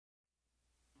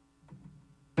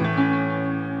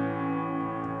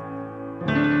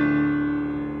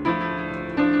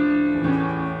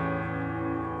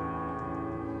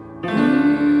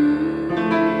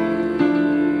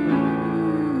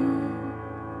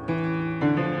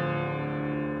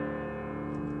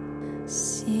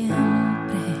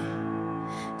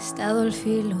al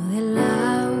filo del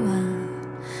agua.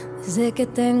 Desde que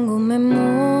tengo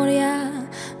memoria,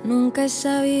 nunca he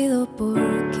sabido por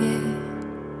qué.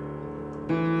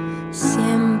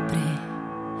 Siempre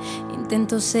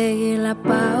intento seguir la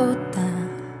pauta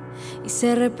y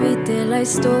se repite la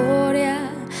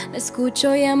historia. La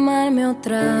escucho llamarme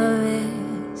otra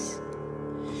vez.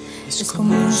 Es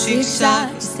como un zigzag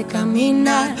este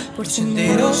caminar por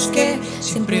senderos que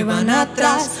siempre van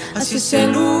atrás, hacia ese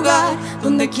lugar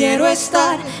donde quiero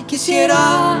estar.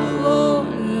 Quisiera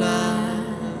volar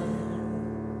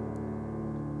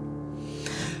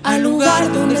al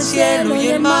lugar donde el cielo y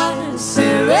el mar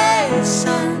se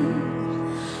besan,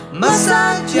 más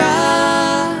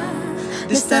allá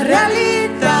de esta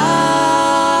realidad.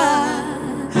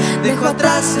 Dejo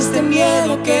atrás este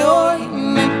miedo que hoy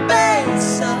me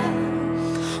pesa.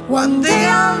 One day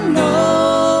I'll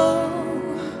know.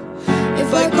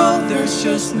 If I go, there's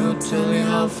just no telling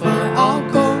how far I'll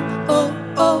go. Oh,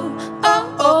 oh, oh,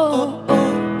 oh,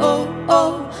 oh, oh,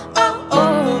 oh, oh,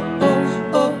 oh,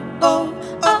 oh, oh,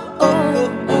 oh,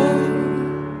 oh.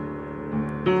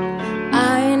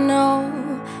 I know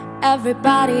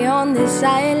everybody on this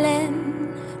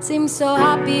island seems so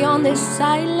happy on this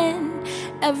island.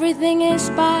 Everything is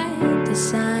by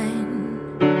design.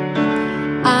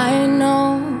 I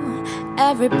know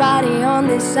everybody on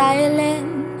this island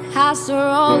has a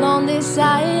role on this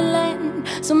island,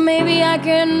 so maybe I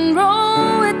can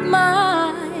roll with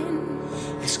mine.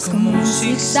 Es como un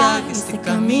zigzag este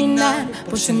caminar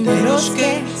por senderos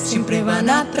que siempre van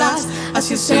atrás,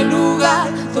 hacia ese lugar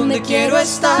donde quiero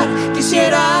estar.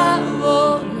 Quisiera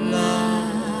volar.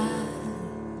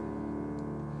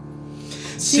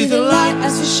 See the light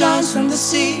as it shines from the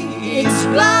sea. It's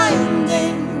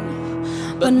blinding,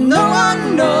 but no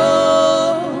one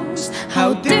knows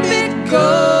how deep it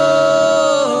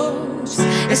goes.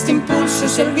 Este impulso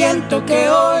es el viento que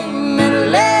hoy me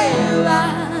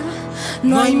eleva.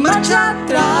 No hay marcha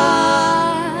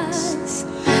atrás.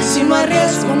 Si no hay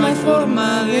riesgo, no hay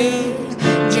forma de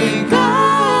llegar.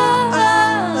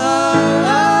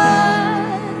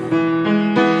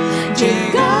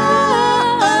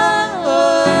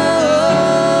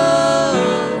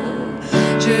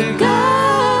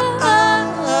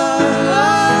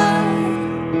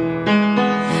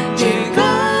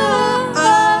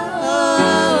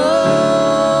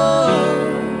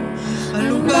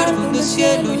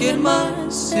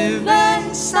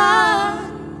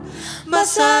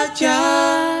 Más allá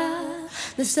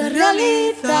de esta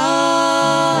realidad,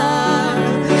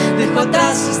 dejo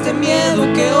atrás este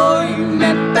miedo que hoy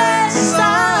me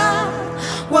pesa.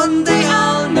 One day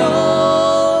I'll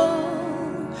know.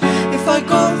 If I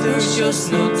go, there's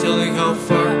just no telling how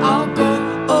far I'll go.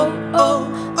 Oh, oh,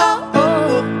 oh, oh,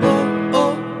 oh, oh,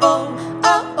 oh, oh,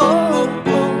 oh, oh,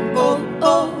 oh,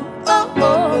 oh, oh,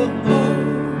 oh.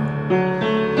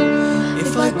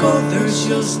 If I go, there's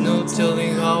just no telling.